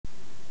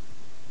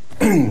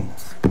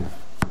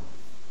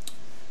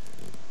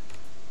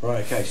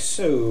Right, okay,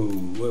 so...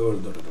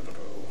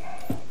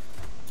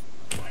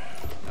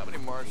 How many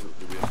marshals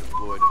do we have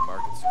deployed in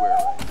Market Square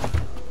right now?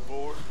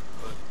 4?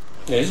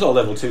 Yeah, this is all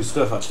level 2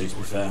 stuff, actually, to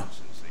be fair.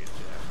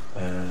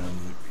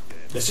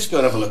 Let's just go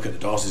and have a look at the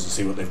Dorses and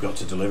see what they've got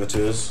to deliver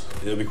to us.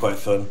 It'll be quite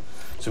fun.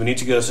 So we need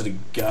to go to the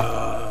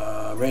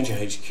Ranger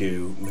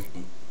HQ.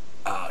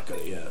 Got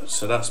it, yeah.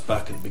 So that's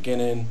back at the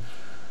beginning.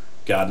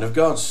 Garden of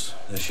Gods.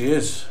 There she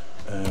is.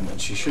 And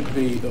she should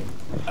be up...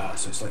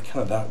 so it's like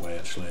kind of that way,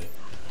 actually.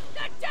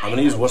 I'm going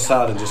to use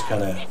Wasteland and just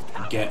kind of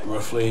get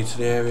roughly to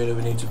the area that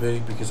we need to be,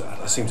 because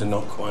I seem to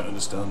not quite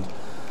understand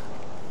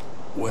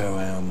where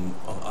I am.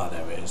 Oh,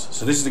 there it is.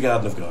 So this is the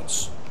Garden of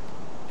Gods.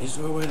 Is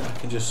there a way that I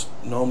can just...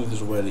 Normally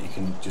there's a way that you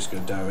can just go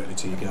directly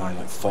to your guy,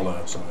 like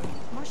follow, sorry.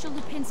 Marshal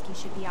Lupinski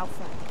should be out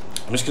front.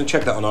 I'm just going to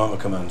check that on auto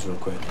commands real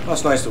quick.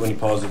 That's nice that when you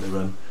pause it they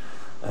run.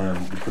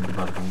 It could be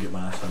bad if I can get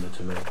my ass handed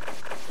to me.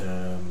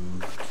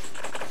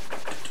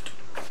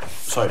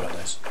 Sorry about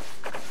this.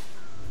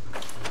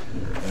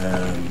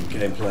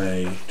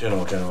 Gameplay,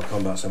 general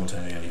combat,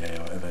 simultaneous, yeah,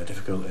 whatever.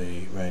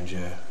 Difficulty,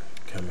 ranger,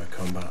 camera,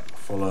 combat,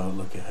 follow,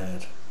 look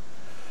ahead.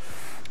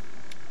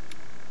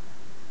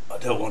 I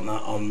don't want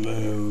that on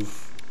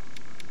move.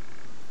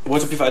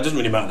 Well, to be fair, it doesn't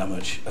really matter that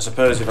much. I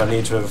suppose if I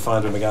need to ever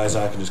find where my guys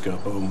are, I can just go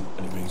boom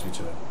and it brings me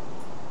to it.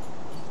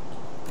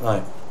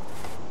 Right.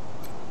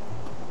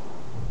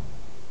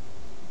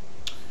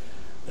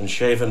 And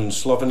shaven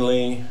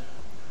slovenly,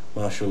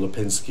 Marshal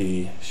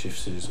Lupinski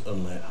shifts his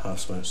unlit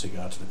half-smoked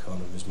cigar to the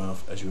corner of his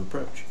mouth as you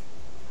approach.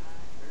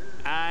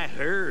 I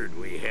heard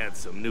we had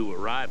some new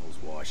arrivals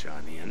wash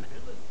on in.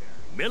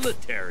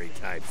 Military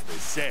types, they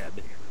said.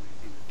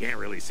 Can't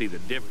really see the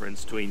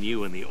difference between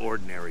you and the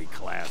ordinary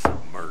class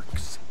of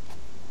mercs.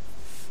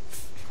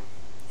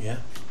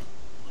 Yeah?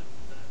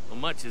 Well,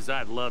 much as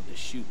I'd love to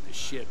shoot the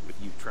shit with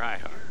you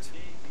tryhards,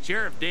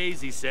 Sheriff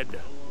Daisy said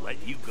to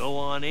let you go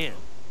on in.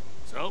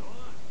 So,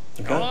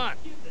 okay. Go on.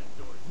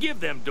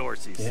 Give them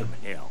Dorseys some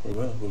hell. We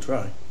will. We'll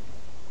try.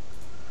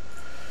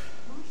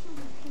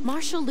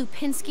 Marshal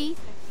Lupinski,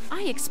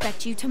 I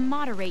expect you to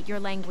moderate your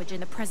language in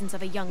the presence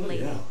of a young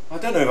lady. Yeah. I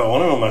don't know if I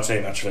want her on my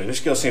team, actually. This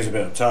girl seems a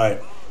bit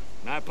uptight.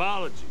 My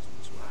apologies,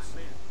 Miss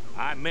Wilson.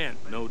 I meant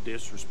no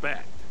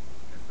disrespect.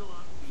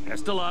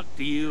 Best of luck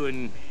to you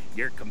and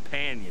your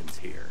companions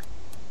here.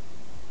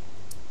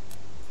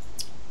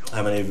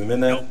 How many of them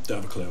in there? Nope.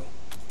 Don't have a clue.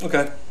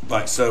 Okay,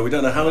 right, so we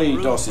don't know how many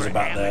Dorses are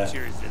back there.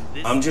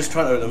 I'm just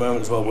trying to, at the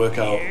moment as well, work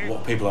out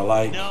what people are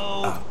like.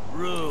 No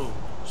room.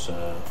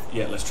 So,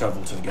 yeah, let's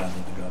travel to the Garden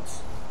of the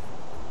Gods.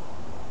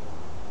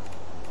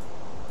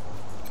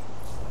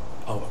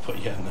 Oh, I put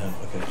yeah no.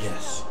 Okay,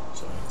 yes.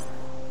 Sorry.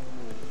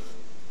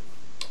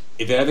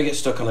 If I ever get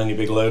stuck on any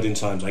big loading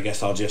times, I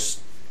guess I'll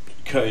just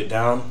cut it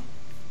down.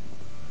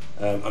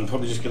 I'm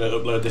probably just going to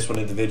upload this one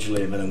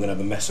individually, and then I'm going to have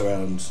a mess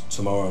around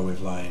tomorrow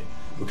with, like,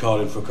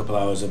 recording for a couple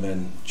hours and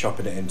then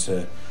chopping it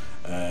into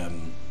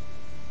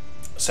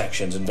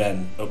sections and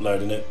then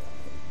uploading it,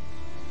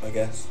 I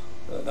guess.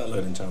 That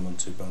loading time wasn't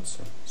too bad,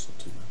 so it's not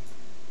too bad.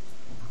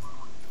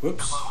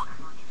 Whoops. Hello?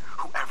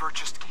 Whoever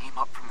just came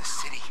up from the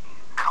city,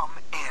 come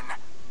in.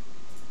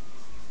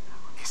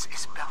 Is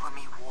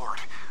Bellamy Ward.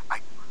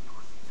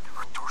 There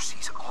are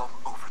Dorseys all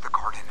over the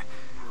garden.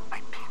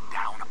 I'm pinned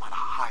down on a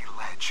high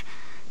ledge.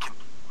 Can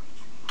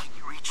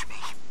you reach me?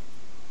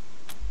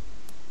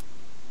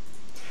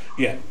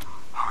 Yeah.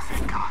 Oh,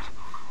 thank God.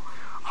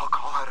 I'll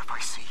call out if I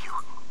see you.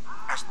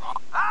 As long...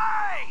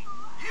 Hey!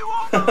 You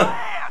on the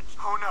ledge!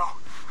 Oh, no.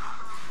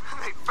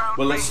 They found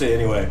well, me. let's see,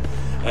 anyway.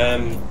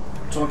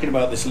 Talking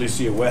about this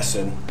Lucia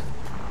Wesson.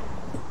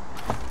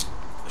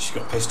 She's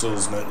got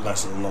pistols,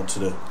 nice little nod to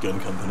the gun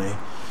company.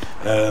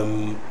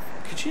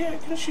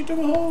 Can she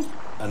double hold?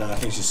 No, I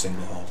think she's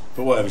single hold.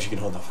 But whatever, she can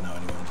hold that for now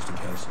anyway, just in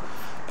case.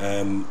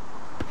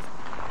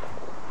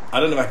 I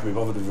don't know if I can be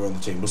bothered with her on the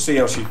team. We'll see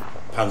how she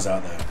pans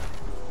out there.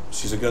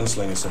 She's a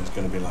gunslinger, so it's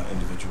going to be like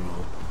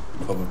individual,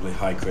 probably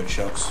high crit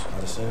shots,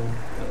 I'd assume.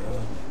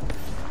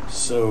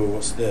 So,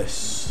 what's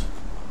this?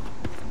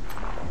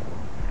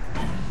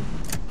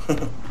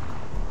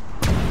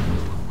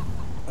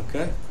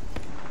 Okay.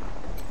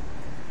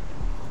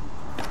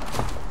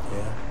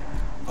 Yeah.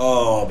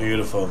 Oh,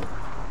 beautiful.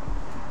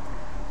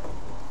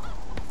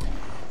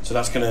 So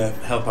that's going to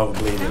help out with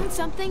bleeding. Found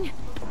something?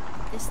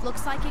 This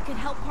looks like it could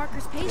help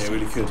Parker's patients. Yeah, it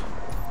really could.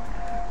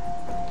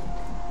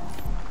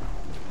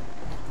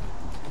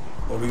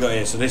 What we got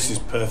here? So this is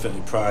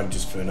perfectly primed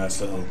just for a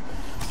nice little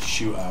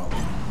shootout.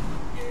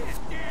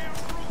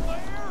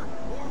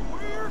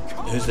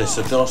 Who's this?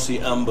 A Dorsey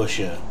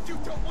ambusher.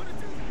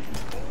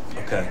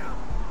 Okay.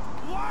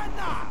 Why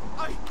not?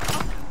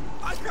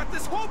 I got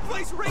this whole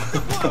place ready to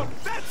blow.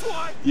 That's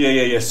why.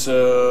 Yeah.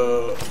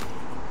 So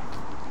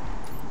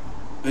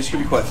this could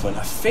be quite fun.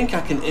 I think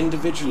I can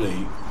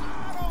individually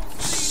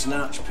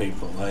snatch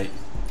people. Like,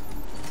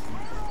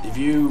 if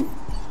you,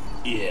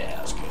 yeah,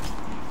 that's good.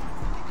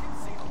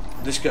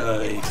 This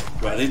guy,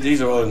 right?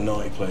 These are all in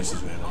naughty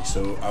places, really.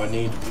 So I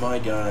need my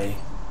guy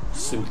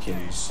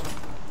Simpkins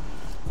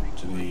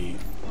to be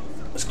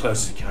as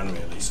close as he can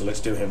really. So let's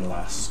do him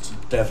last.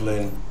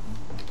 Devlin,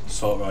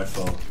 assault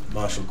rifle.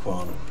 Marshal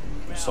Quan,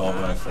 assault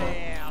rifle.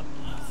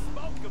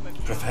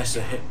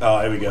 Professor Hit. Oh,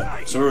 here we go.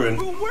 So we're in.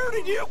 Where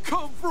did you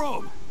come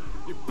from?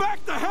 You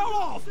back the hell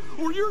off,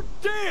 or you're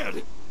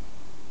dead.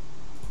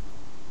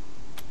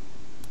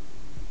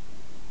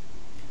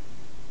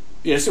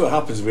 Yeah, let's see what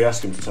happens if we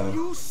ask him to time.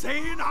 You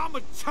saying I'm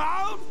a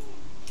child?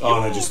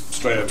 Oh no, just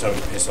straight up tell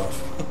him to piss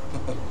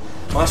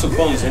off. Marshal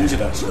Quan's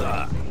injured actually.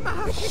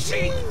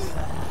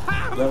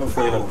 Level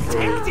 3, level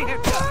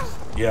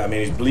 3. Yeah, I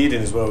mean he's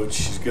bleeding as well, which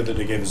is good that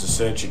they gave us a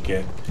surgery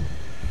kit.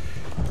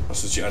 I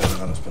don't know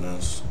how that's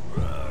pronounced.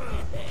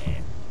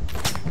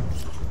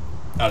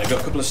 And they've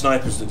got a couple of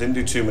snipers that didn't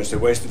do too much. They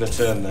wasted their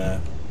turn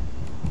there.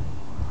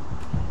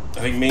 I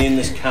think me and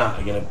this cat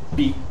are gonna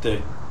beat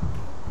the.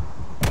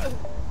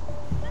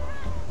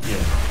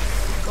 Yeah.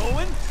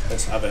 Going?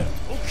 Let's have it.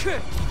 Okay.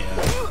 Yeah.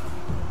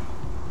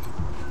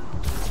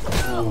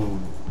 Ooh.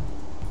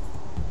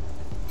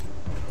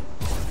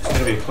 It's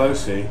gonna be a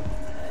closey.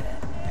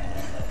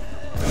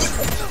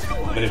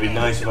 But it'd be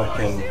nice if I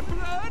can.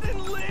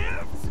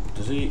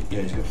 Does he?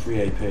 Yeah, he's got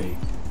 3 AP.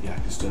 Yeah, I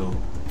can still.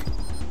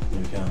 No,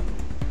 we can.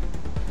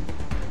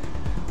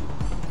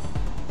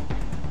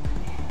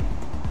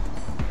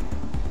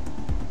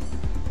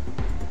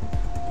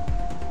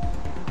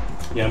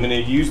 Yeah, I'm going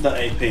to use that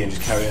AP and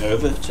just carry it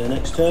over to the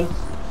next turn.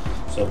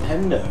 So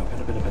Pendo.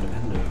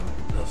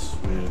 That's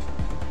weird.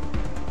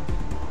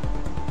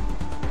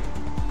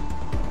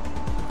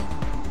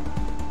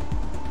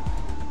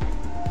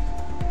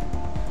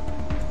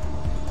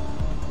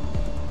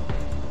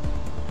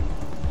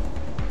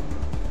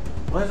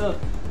 Why is that?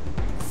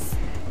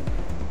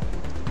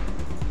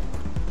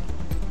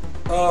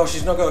 Oh,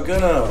 she's not got a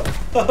gun out.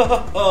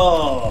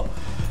 Oh,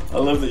 I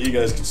love that you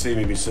guys can see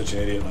me be such an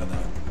idiot like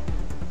that.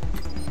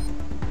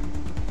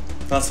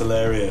 That's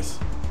hilarious.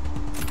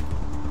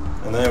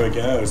 And there it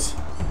goes.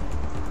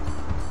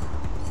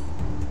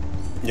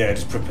 Yeah,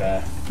 just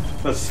prepare.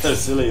 That's so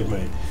silly of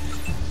me.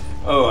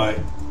 Alright.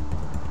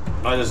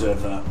 I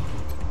deserve that.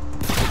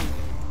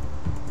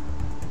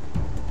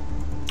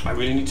 I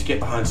really need to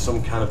get behind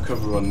some kind of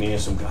cover or near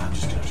some guy. I'm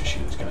just going to have to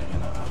shoot this guy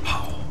again.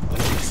 Pow!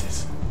 This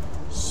is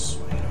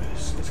sweet.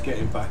 Let's get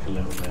him back a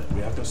little bit.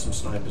 We have got some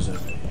snipers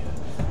over here.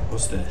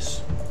 What's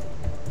this?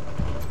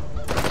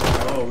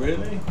 Oh,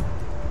 really?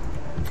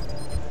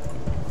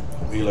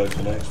 Reload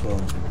the next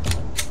one.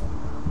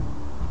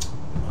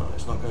 Oh,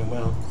 it's not going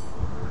well.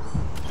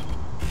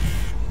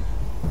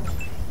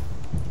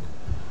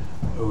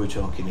 Who are we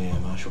talking here,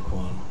 Marshal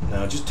Quan?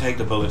 Now, just take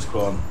the bullets,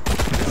 Quan.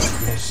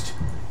 Missed.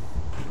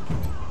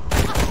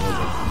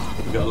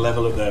 We've got a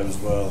level up there as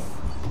well.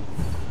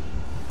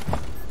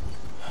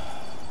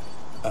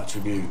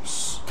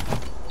 Attributes.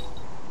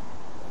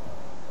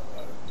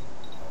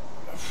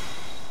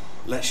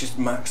 Let's just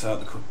max out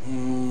the.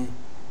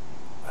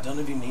 I don't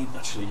know if you need.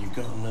 Actually, you've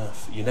got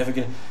enough. You're never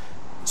gonna.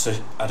 So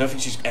I don't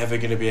think she's ever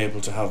gonna be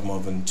able to have more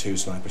than 2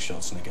 sniper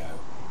shots in a go.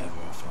 Ever.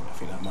 I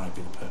think that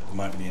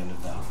might be the end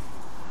of that.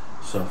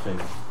 So I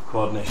think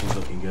coordination's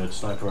looking good.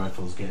 Sniper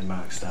rifles getting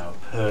maxed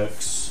out.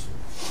 Perks.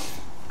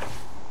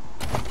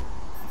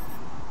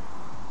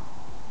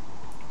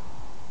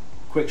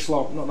 Quick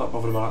slot, not that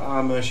bothered about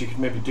armour. She could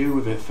maybe do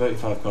with it.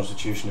 35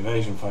 constitution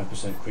evasion,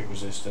 5% quick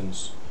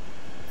resistance.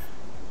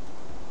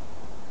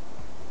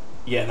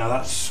 Yeah, now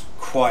that's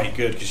quite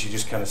good because she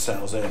just kind of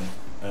settles in.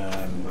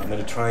 I'm going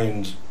to try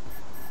and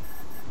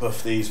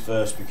buff these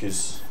first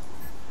because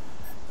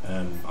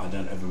I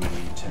don't ever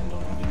really intend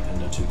on having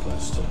Pendo too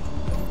close to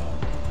combat.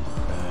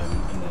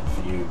 And then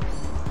for you,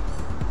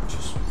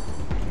 just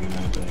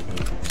reload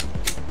baby.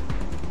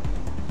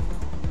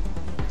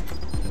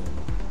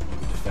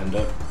 Defend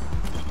up.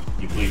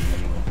 You're bleeding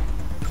anyway.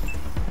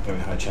 Very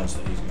high chance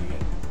that he's going to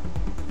get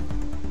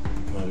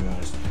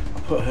murderized.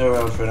 I'll put her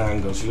out for an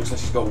angle. She looks like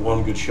she's got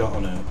 1 good shot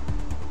on her.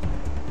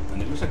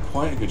 And it looks like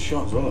quite a good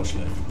shot as well,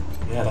 actually.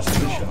 Yeah, that's a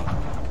good shot.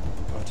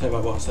 I'll tell you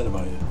about what I said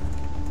about you.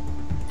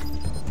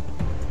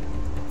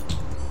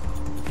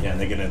 Yeah, and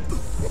they're going to...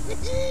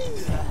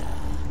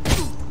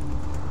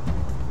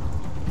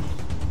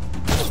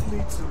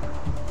 Need some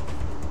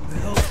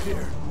help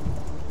here.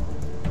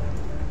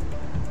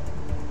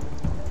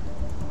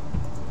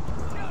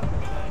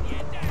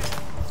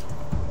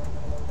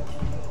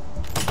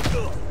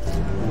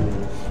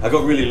 I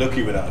got really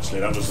lucky with that actually,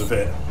 that was a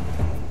bit...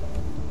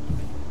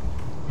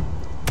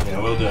 Yeah,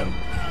 well done.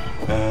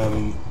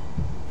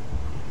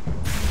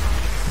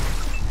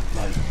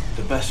 Like,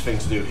 the best thing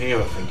to do here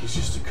I think is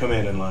just to come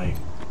in and like,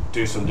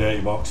 do some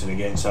dirty boxing and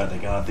get inside the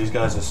guard. These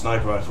guys are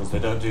sniper rifles, they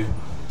don't do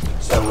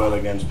so well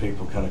against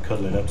people kind of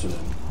cuddling up to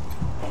them,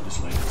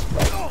 obviously.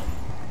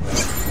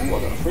 Ooh, I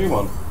got a free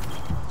one.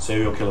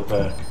 Serial killer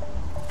perk.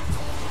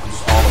 I'm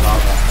just all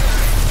about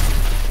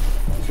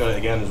that. He's got it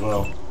again as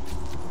well.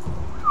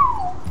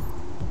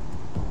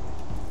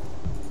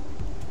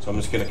 So I'm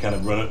just going to kind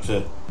of run up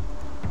to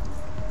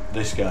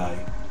this guy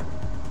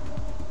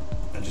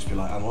and just be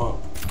like, and what?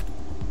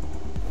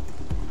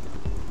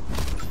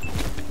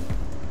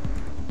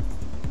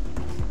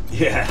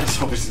 Yeah,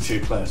 it's obviously too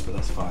close, but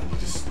that's fine. You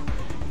just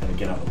kind of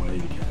get out of the way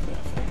if you can a bit,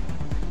 I think.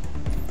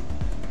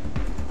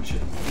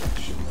 Shouldn't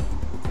I?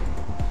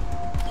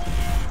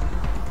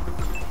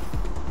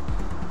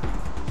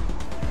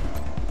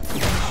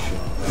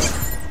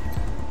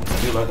 I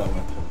do like that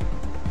weapon.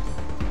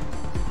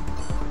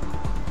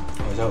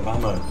 Oh, he's out of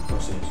ammo. Of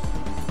course he is.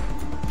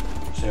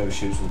 See how he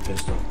shoots with a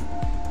pistol.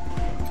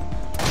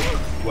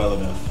 Well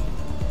enough.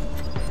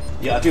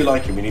 Yeah, I do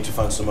like him. We need to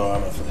find some more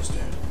ammo for this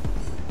dude.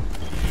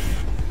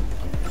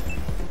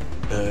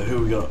 Who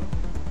we got?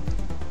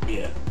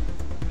 Yeah.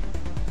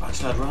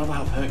 Actually, I'd rather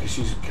have her because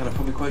she's kind of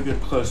probably quite good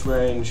at close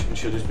range, and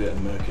she'll just be able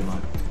to murk him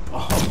like,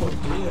 oh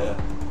dear,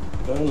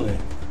 if only.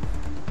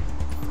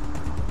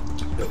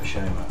 It's a bit of a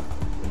shame. I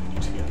really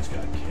need to get this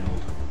guy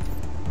killed.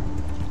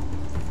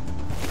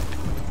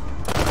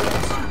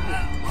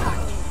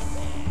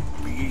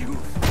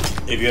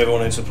 If you ever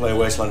wanted to play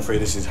Wasteland 3,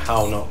 this is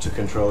how not to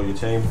control your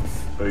team.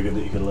 Very good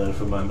that you can learn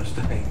from my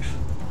mistakes.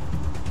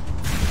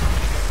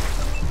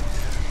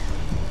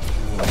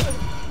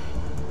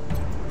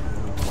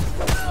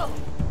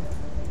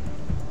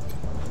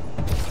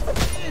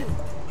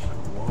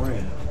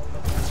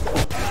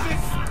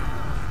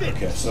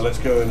 Okay, so let's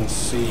go and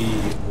see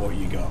what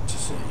you got to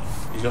see.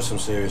 He's got some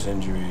serious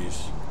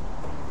injuries.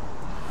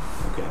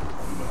 Okay,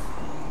 what you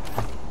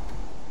got?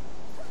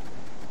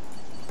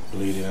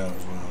 Bleeding out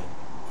as well.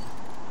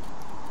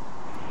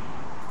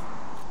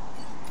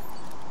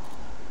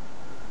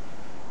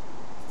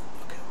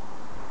 Okay.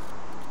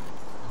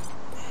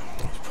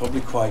 It's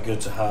probably quite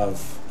good to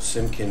have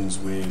Simpkins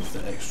with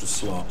the extra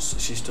slots.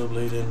 Is she still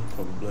bleeding?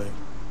 Probably.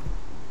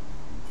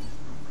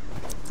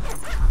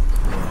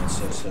 Yeah, I'd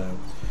say so.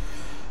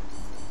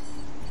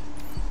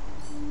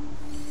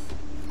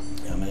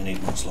 I'm going to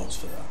need more slots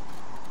for that.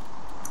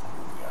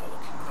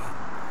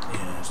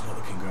 Yeah, it's not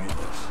looking great,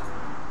 this.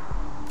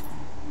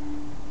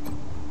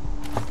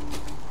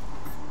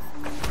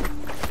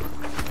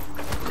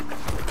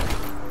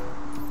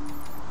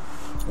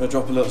 I'm going to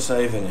drop a little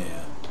save in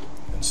here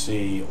and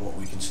see what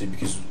we can see,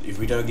 because if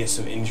we don't get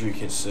some injury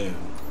kits soon,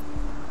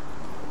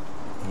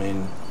 I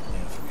mean,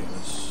 yeah, forget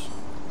this.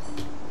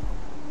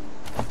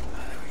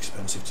 They're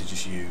expensive to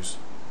just use.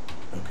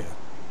 Okay.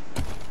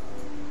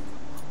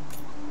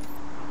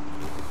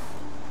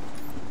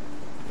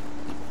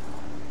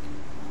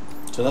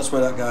 So that's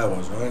where that guy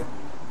was, right?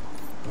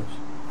 Oops.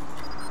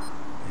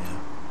 Yeah.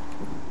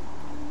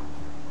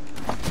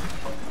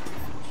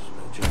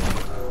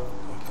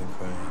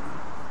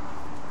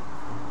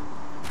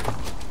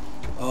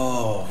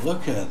 Oh,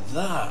 look at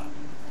that!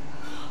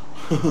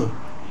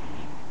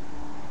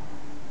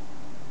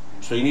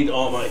 So you need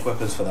automatic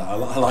weapons for that. I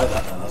like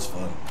that now, that's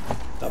fun.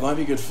 That might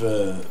be good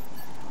for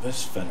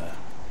this fella.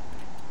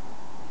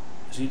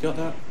 Has he got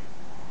that?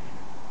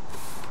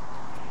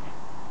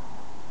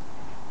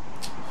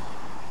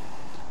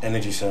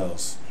 Energy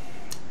cells.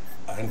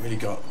 I haven't really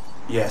got...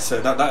 Yeah,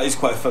 so that is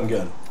quite a fun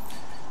gun.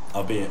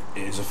 Albeit,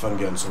 it is a fun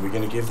gun, so we're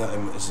going to give that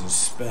him as a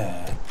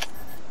spare.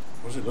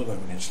 What does it look like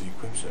when he actually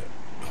equips it?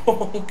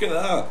 Oh, look at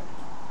that!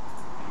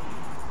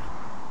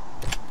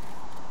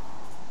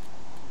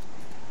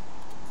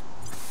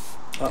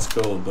 That's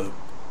cool, but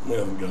we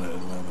haven't got it at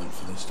the moment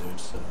for this dude,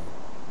 so...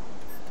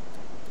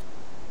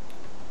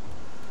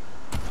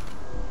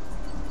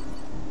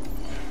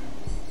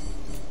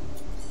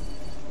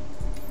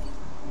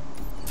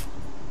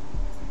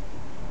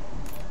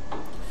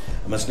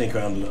 I'm going to sneak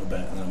around a little bit,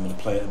 and I'm going to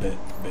play it a bit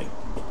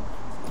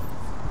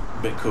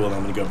cool, and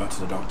I'm going to go back to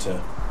the doctor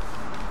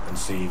and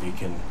see if he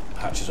can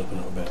patch us up a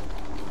little bit.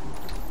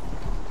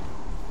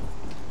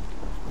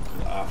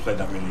 I played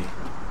that really...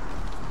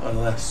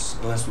 Unless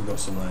we've got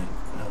some, like,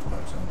 health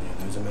packs on here.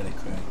 There's a medic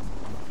crate.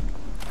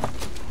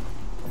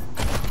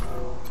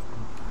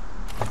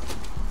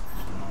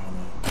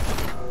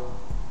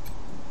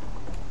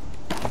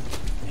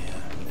 Yeah,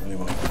 I don't really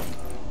want that.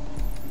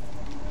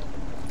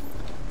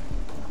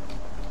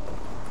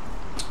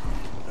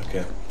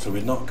 Okay, so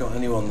we've not got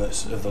anyone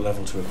that's of the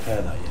level to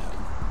repair that yet.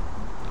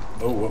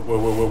 Oh,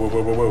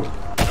 whoa.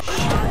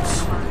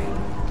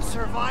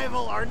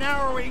 Survival are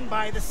narrowing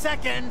by the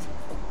second.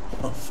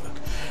 Oh, fuck.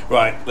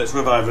 Right, let's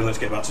revive and let's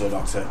get back to the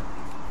doctor.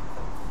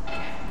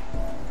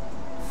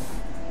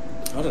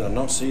 How did I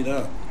not see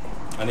that?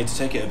 I need to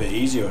take it a bit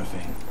easier, I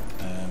think.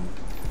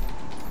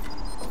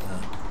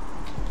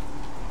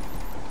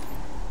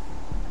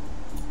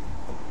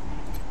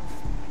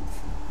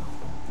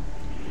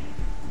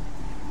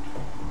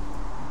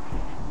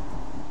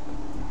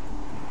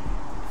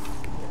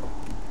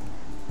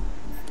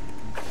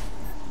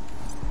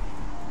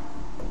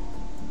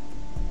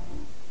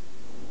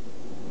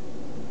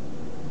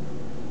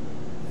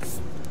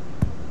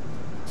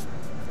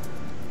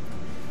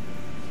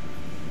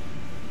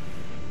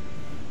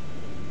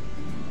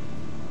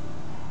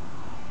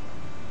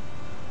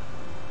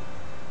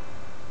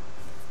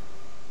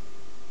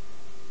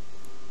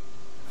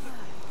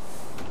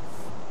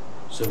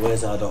 So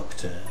where's our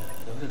doctor?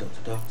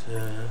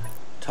 Doctor.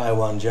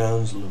 Taiwan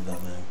Jones, love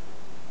that name.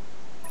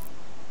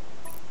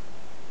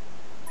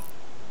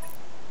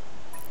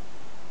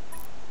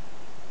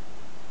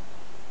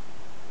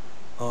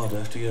 Oh, do I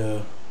have to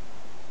go?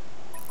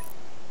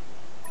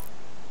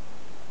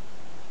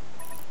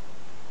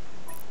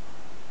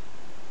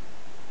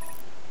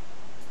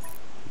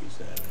 Use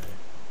that, right?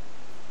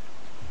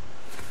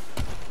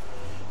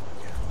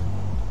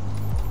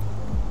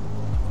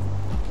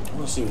 I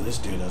want to see what this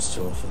dude has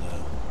to offer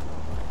though.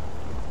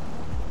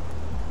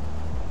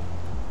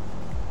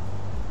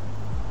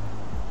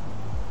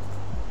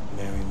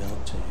 Mary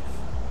Melteeth.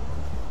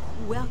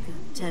 Welcome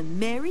to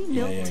Mary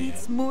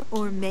Milteith's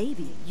Or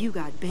maybe you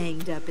got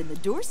banged up in the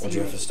Dorsey. What do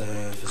you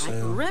have for Like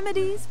sale?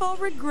 remedies for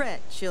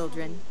regret,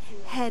 children.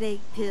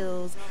 Headache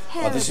pills,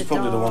 hair this of is the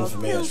probably the one dog, for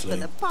me, pills actually.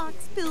 for the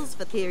pox, pills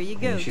for... Here you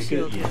go, she could-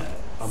 children. yeah,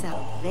 I'm all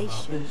about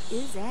Salvation this.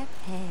 is at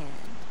hand.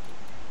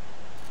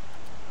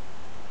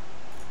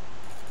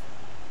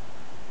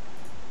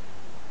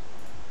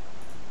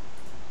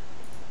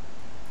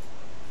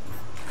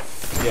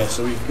 Yeah,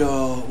 so we've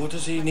got. What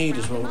does he need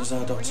as well? What does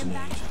our doctor Bring need?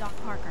 him back to Doc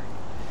Parker.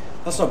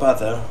 That's not bad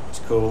though. It's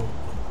cool.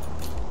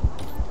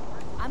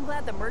 I'm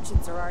glad the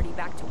merchants are already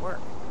back to work.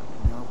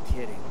 No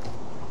kidding.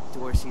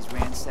 Dorsey's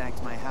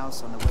ransacked my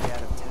house on the way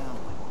out of town.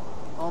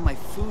 All my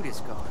food is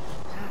gone.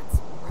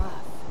 That's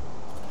rough.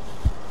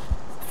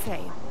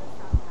 Faye,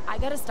 I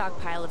got a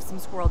stockpile of some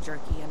squirrel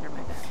jerky under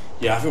my bed.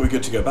 Yeah, I think we're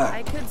good to go I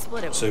back. could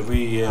split it So with if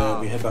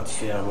we head back to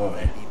see our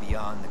boy. Be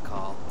beyond the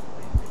call.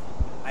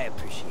 I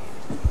appreciate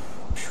it.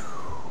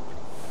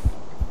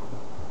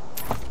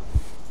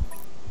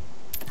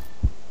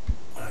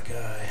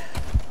 Okay.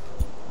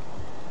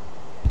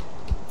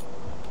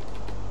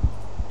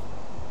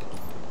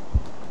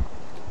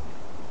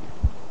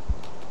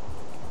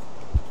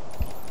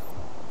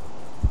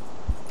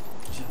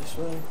 Is it this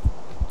way?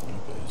 I don't know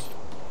if it is.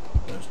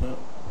 No, it's not.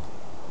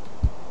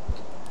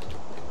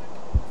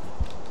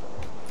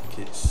 I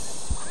think it's.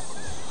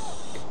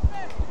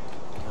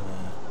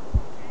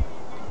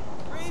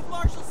 Brave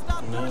Marshal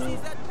stop No.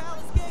 Dorsey's at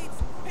Palace Gates.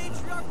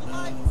 Patriarch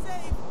alive and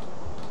safe.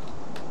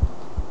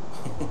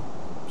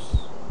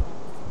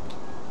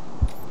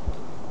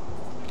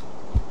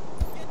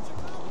 Get your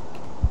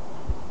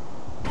mouth.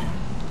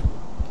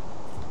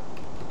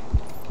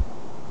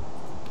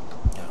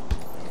 Yeah,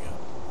 there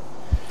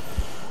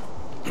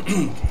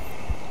we go.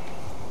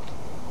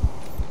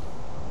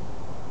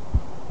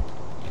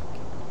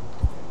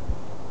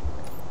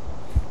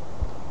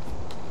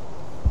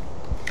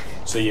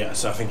 So yeah,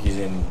 so I think he's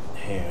in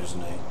here,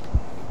 isn't he?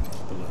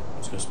 But look,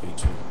 let's go speak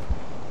to him.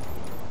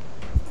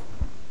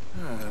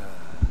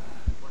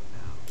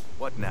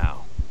 What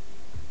now?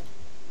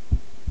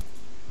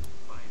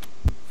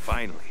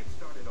 Finally.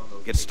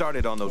 Get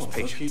started on those Oh, fuck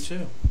you patients.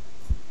 too.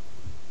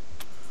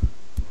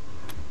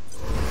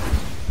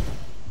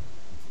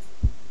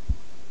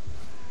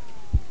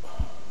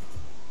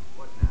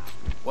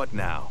 What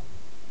now?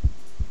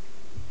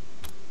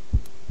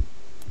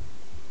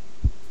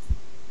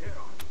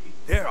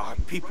 There are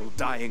people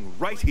dying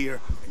right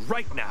here,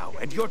 right now,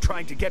 and you're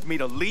trying to get me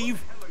to leave?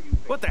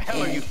 What the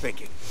hell are you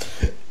thinking?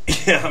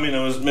 Yeah, I mean,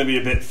 I was maybe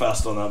a bit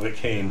fast on that, but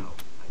keen.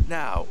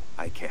 Now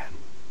I can.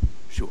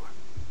 Sure.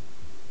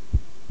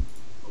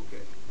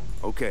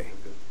 Okay.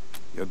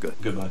 You're good.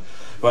 Goodbye.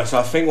 Right, so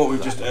I think what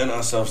we've just earned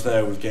ourselves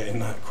there with getting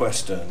that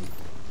quest done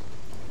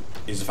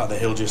is the fact that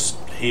he'll just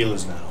heal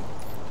us now,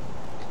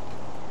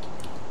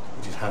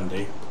 which is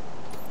handy.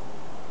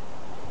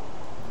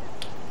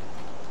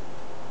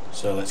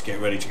 So let's get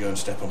ready to go and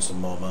step on some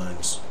more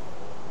mines.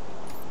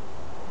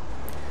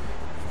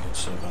 I get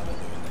so bad at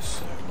doing this,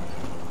 so I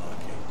don't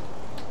like it.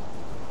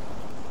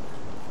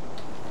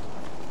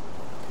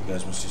 You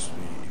guys must just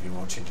be, if you're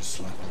watching, just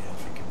slapping your head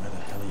thinking, where the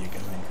hell are you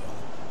going, Carl?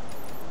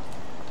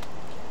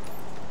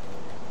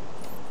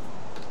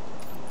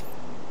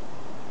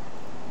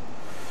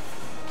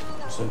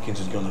 Simpkins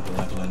has gone up a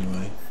level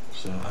anyway,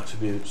 so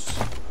attributes.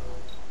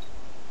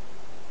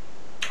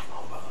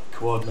 Oh, well,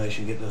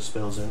 coordination, get those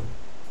spells in.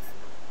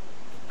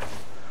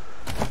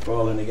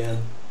 Brawling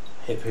again,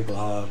 hit people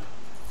hard.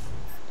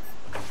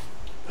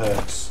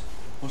 Perks.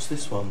 What's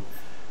this one?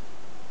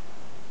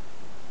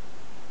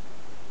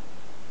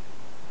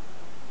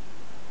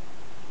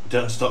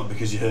 Don't stop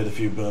because you heard a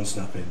few bones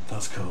snapping.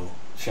 That's cool.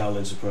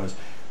 Shaolin surprise.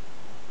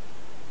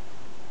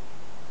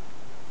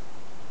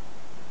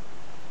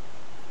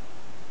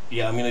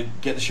 Yeah, I'm gonna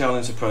get the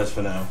Shaolin surprise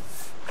for now.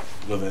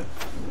 Love it.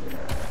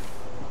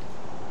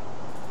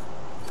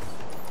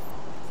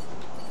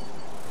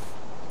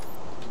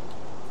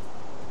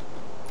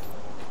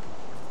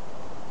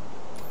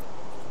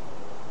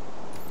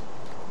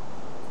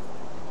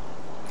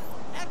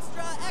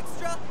 Extra,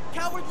 extra!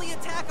 Cowardly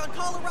attack on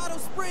Colorado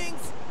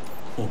Springs!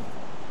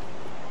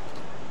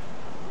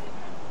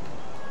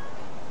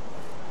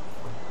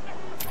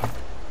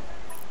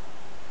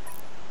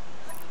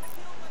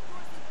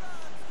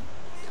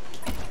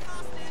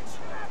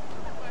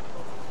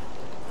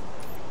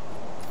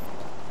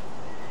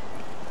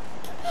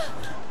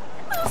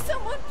 Oh,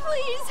 someone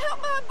please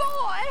help my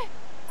boy!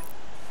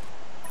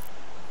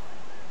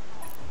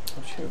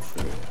 I'm sure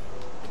through it.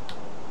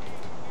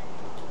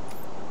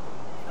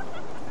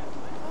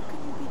 How can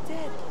you be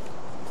dead?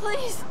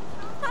 Please,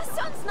 my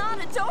son's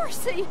not a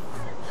Dorsey.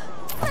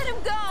 Let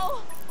him go.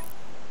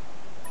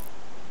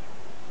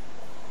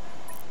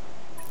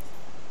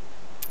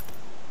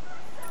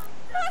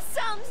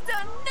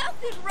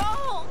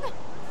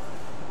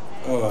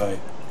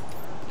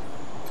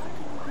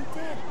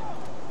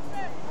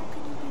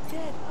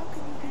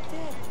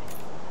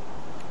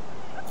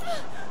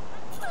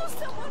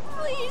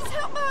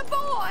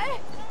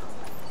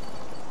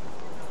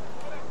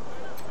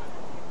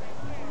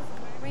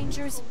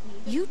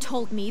 You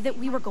told me that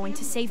we were going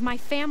to save my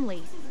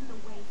family.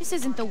 This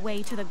isn't the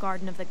way to the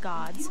Garden of the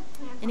Gods.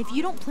 And if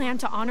you don't plan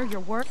to honor your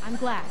word, I'm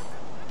glad.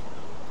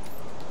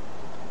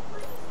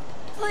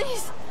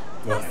 Please,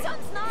 Right. my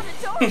son's not a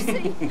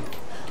Dorsey.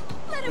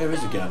 Let him There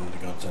is a go. Garden of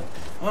the Gods then.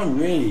 I'm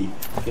really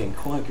getting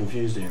quite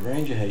confused here.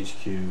 Ranger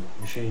HQ,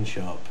 Machine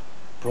Shop,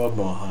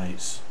 Broadmoor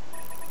Heights,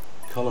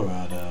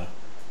 Colorado.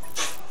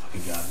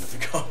 Fucking Garden of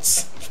the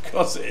Gods. Of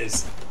course it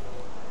is.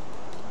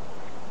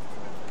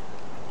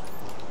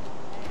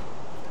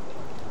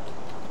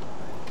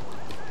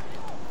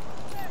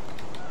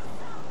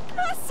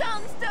 My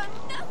son's done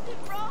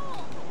nothing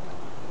wrong.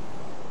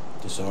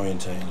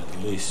 Disorientating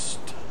at least.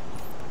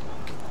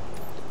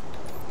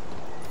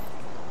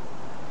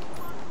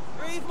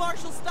 Brave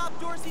Marshal stop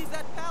Dorsey's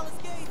at Palace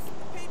Gates.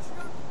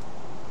 Patriarch.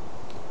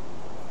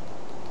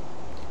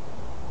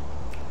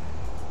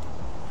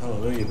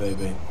 Hallelujah,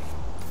 baby.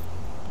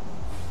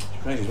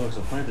 It's crazy as well because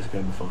I've played this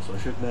game before, so I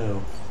should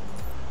know.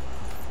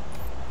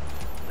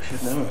 I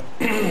should know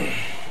it.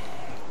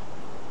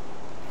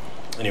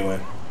 Anyway.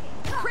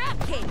 Crab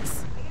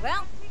cakes.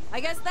 Well, I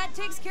guess that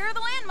takes care of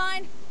the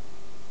landmine.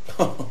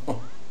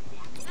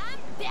 I'm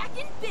back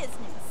in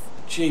business.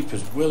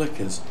 Jeepers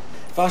willikers.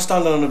 If I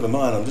stand on another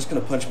mine, I'm just going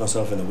to punch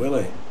myself in the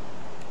willy.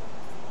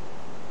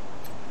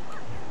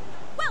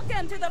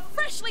 Welcome to the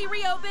freshly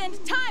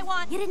reopened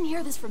Taiwan. You didn't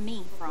hear this from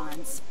me,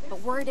 Franz.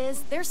 But word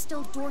is, there's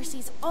still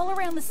Dorseys all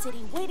around the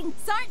city waiting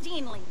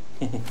sardinely.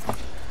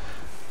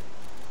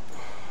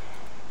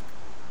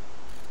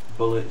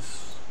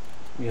 Bullets.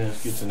 Yeah,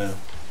 it's good to know.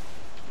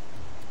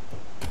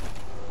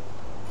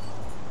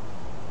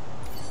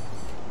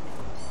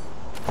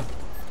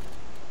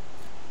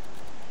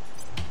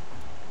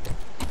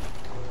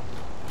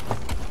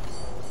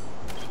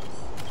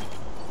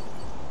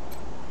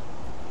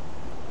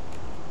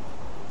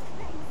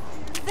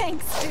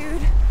 Thanks,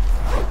 dude.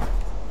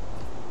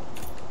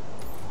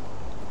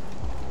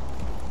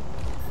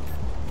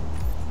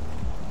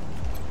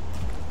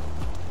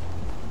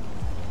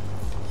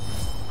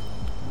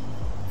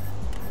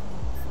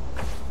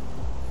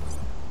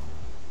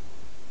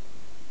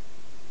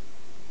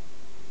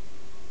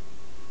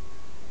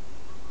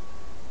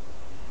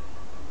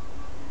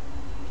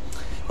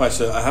 Right,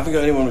 so I haven't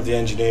got anyone with the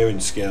engineering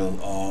skill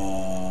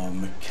or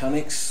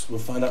mechanics. We'll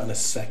find out in a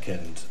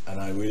second, and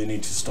I really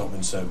need to stop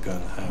and so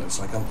gun how. It's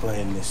like I'm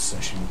playing this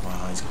session with my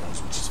eyes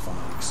closed, which is fine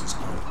because it's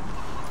quite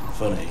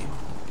funny.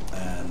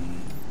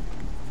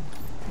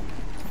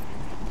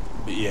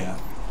 But yeah.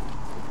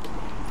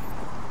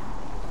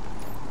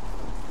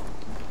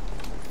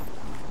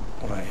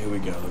 Right, here we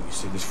go. Look, you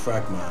see this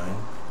frag mine.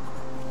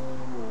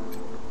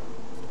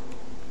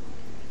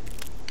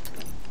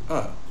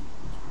 Oh.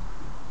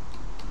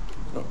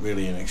 Not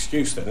really an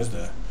excuse then, is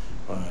there?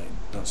 Right,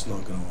 that's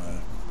not going to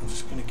work. I'm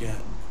just going to get...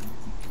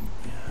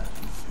 Yeah, I don't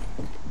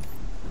think...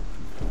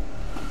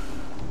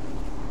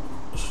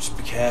 So just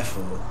be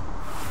careful.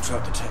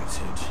 Trap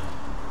detected.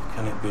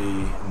 Can it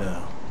be...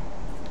 No.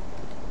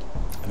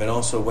 And then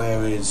also,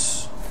 where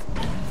is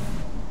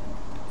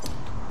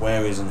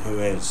and who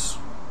is?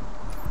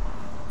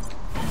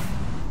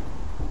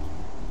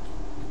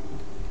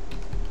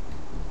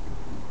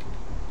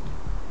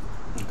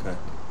 Okay.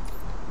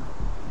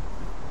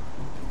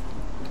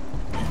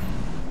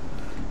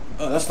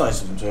 Oh, that's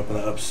nice of them to open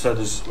that up. So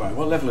there's... Right,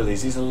 what level are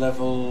these? These are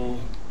level...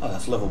 Oh,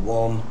 that's level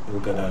 1. We'll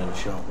go down in a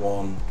shot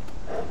 1.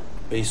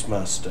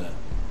 Beastmaster.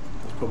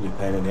 That's probably a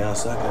pain in the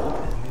ass, that guy. Look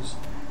at him.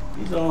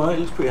 He's alright,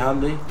 looks pretty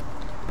handy.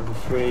 Level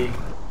 3.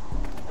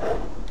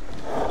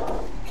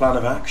 Plan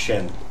of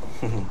action.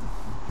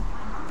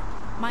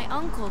 My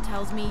uncle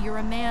tells me you're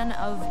a man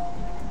of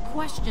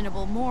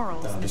questionable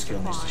morals, Oh, this Mr.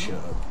 girl needs to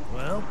Kwan. shut up.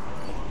 Well,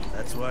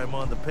 that's why I'm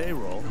on the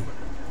payroll.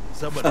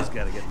 Somebody's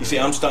got to get. You see,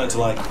 I'm starting to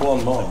like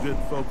Quan more. So good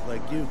folk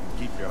like you can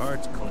keep your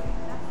hearts clean.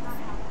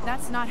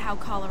 That's not how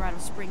Colorado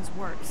Springs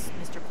works,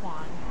 Mr.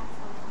 Kwan.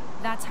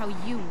 That's how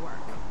you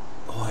work.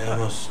 Oh, I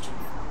almost...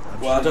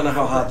 Well, I don't know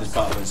how hard this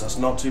battle is. That's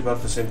not too bad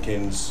for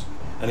Simpkins.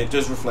 And it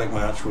does reflect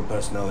my actual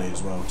personality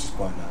as well, which is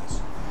quite nice.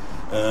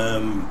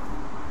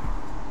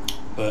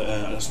 But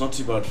it's not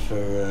too bad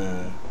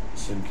for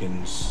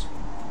Simpkins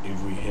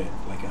if we hit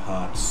like a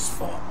hard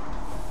spot.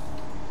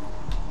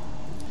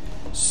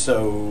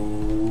 So,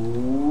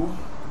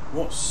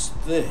 what's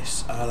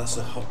this? Ah, that's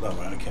a hot... Oh,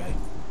 right, okay.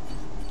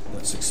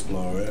 Let's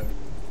explore it.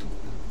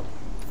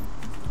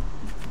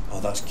 Oh,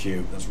 that's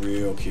cute. That's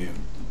real cute.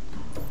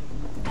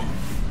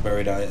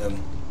 Buried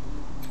item.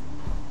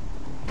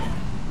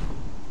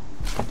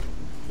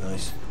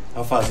 Nice.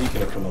 How far is he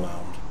going to come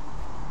around?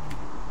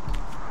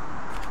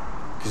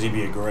 Because he'd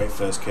be a great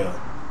first kill.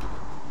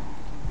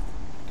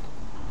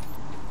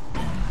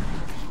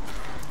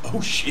 Oh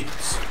shit!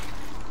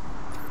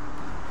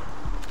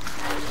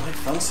 I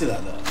fancy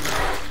that though.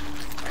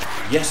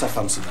 Yes, I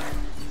fancy that.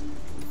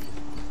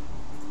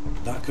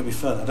 That could be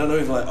fun. I don't know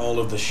if like all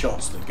of the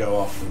shots that go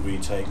off that we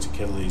take to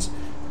kill these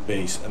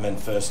beasts, and then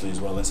firstly as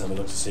well, let's have a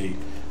look to see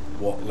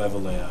what level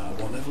they are.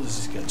 What level does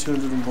this get?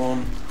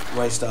 201,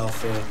 Waste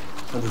Alpha,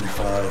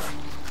 105.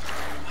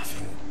 I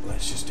think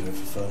let's just do it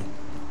for fun.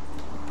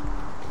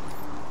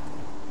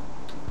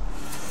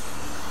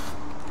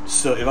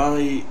 So if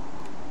I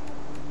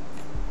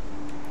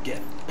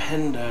get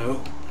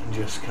Pendo and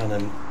just kind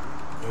of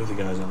move the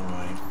guys out of the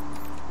way,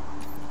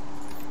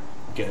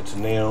 get it to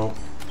kneel,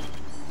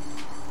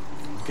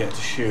 get it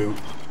to shoot.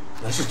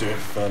 Let's just do it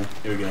for fun.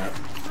 Here we go.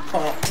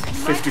 Oh,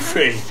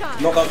 53.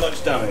 Not that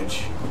much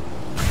damage,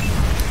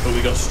 but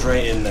we got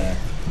straight in there.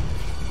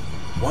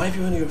 Why have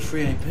you only got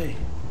 3 AP?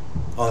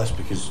 Oh, that's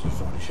because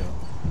we've already shot.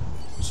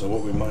 So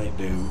what we might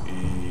do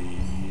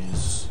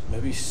is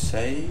maybe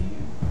save.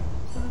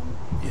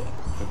 Yeah,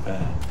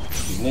 prepare.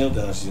 She's kneeled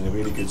down. She's in a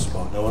really good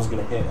spot. No one's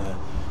going to hit her.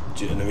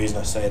 And the reason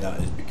I say that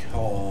is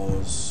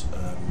because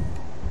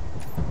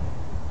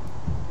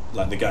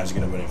like the guys are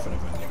going to run in front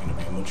of her and they're going to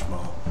be a much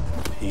more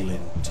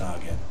appealing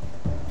target.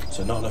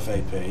 So not enough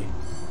AP.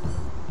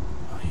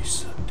 Oh, you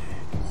suck dick.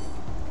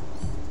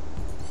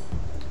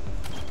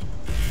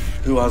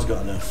 Who has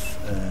got enough?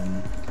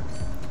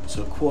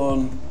 So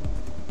Quan,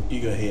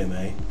 you go here,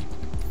 mate.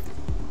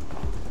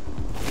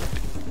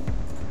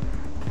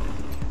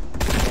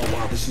 Oh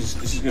wow, this is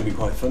going to be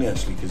quite funny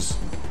actually, because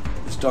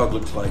this dog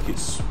looks like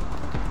it's,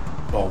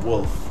 or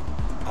wolf,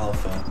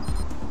 alpha.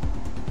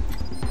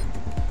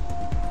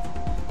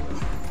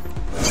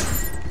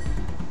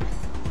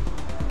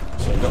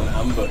 So I've got an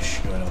ambush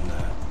going on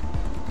there.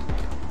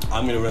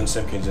 I'm going to run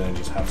Simpkins in and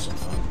just have some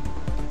fun.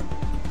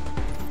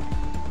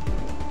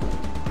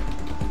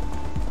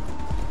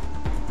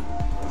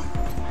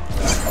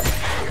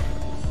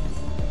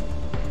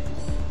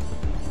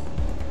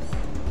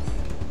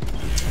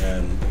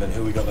 And then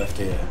who we got left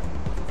here?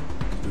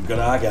 We've got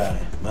our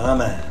guy, my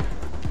man.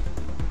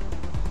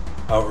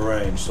 Out of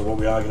range, so what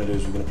we are going to do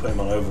is we're going to put him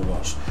on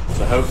Overwatch.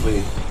 So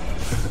hopefully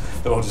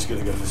they're all just going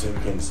to go for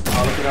Simpkins.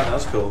 Oh, look at that,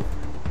 that's cool.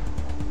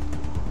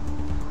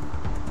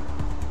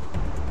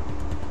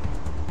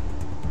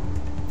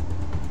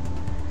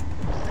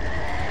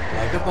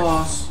 Like a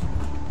boss.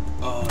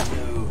 Oh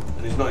no.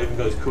 And he's not even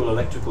got his cool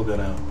electrical gun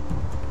out.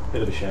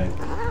 Bit of a shame.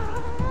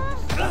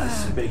 That's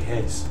some big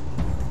hits.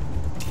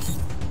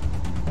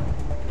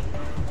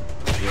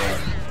 Yeah.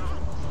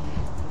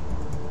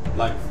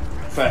 Like,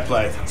 fair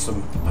play, that's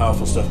some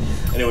powerful stuff.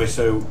 Anyway,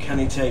 so can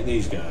he take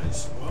these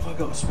guys? What have I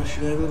got?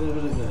 Special.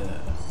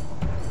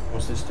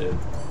 What's this do?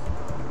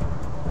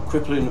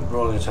 Crippling,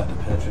 brawling attack that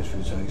penetrates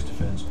through the target's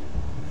defense.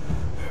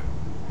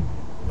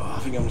 Oh, I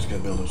think I'm just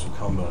going to build up some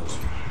combos.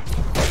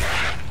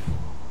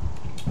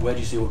 Where do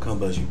you see what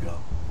combos you've got?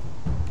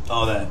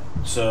 Oh, there.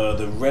 So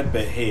the red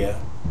bit here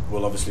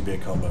will obviously be a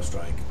combo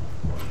strike.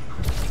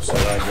 So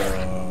I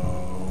go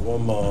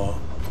one more.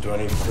 Do I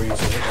need 3 to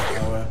hit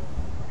that power?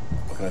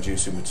 Or can I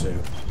juice him with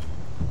 2?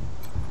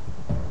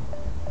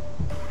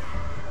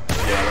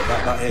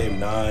 Yeah, that hit him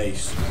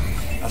nice.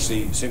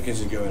 Actually, Simpkins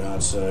is going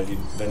hard, so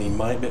then he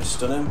might be able to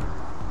stun him.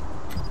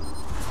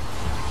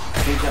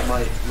 I think that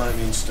might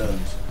mean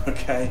stunned.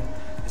 Okay.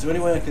 Is there any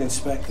way I can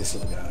inspect this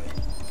little guy?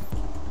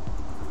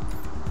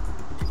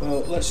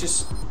 Well, let's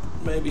just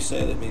maybe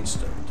say that it means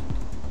stunned.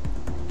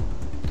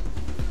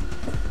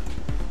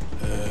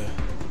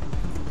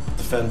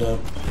 Defender.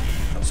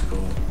 That's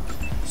cool.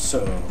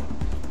 So,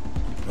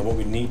 now what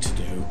we need to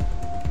do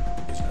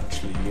is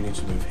actually, you need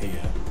to move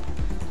here.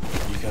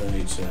 You kind of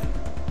need to...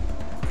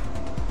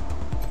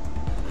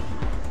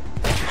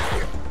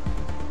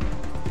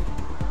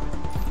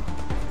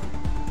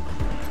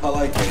 I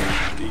like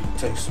him. He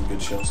takes some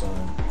good shots on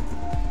him.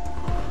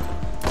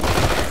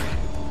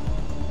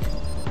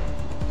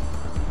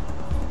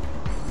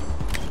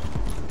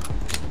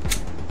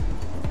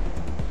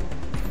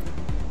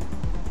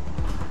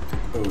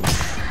 Oh,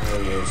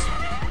 there he is.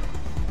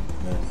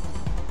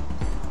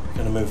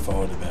 Going to move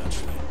forward a bit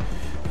actually.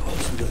 What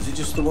else we got? Is it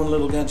just the one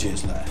little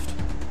gadget left?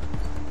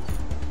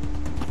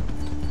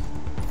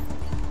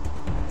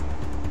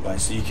 Right,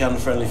 so you can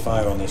friendly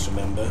fire on this,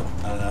 remember?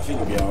 And I think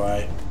you'll be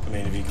alright. I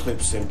mean, if you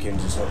clip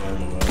Simpkins, it's not the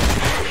only way.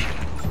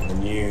 And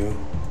then you,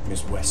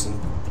 Miss Wesson,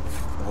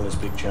 all this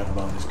big chat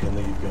about this gun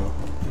that you've got.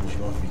 Finish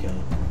him off if you can.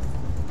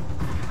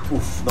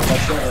 Oof, not bad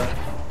shot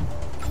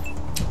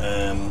there.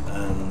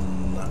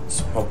 And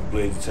that's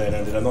probably the turn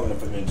ended. I'm not going to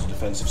put him into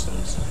defensive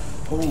stance.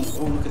 Oh,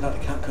 look at that,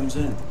 the cat comes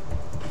in.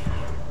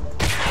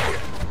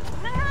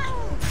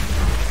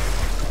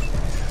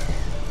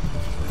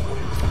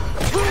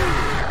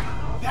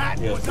 That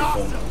was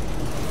awesome.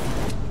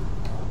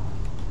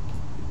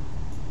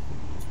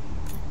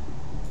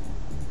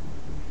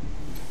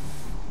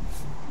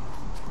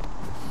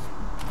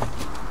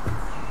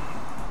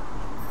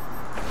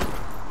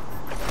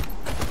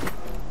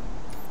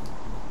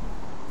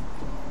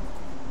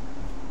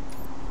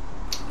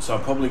 So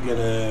I'm probably going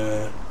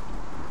to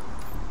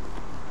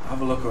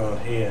have a look around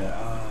here.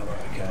 Ah,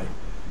 right, okay.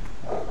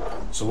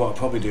 So what I'll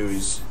probably do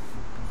is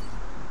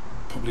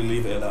probably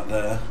leave it at that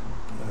there.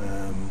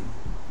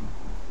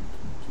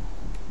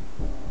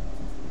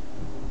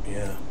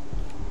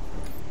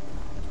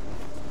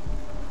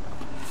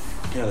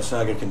 Yeah, the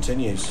saga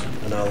continues,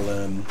 and I'll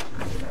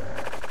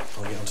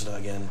get onto that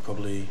again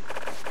probably.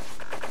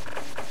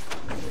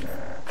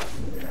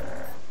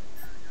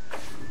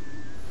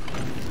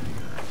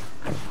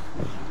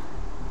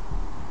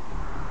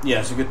 yeah,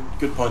 it's a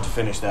good point to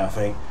finish there, I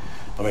think.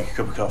 I'll make a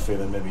cup of coffee,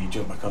 then maybe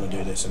jump back on and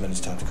do this, and then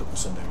it's time to cook my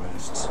Sunday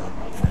roast. So,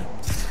 yeah.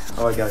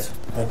 Alright guys.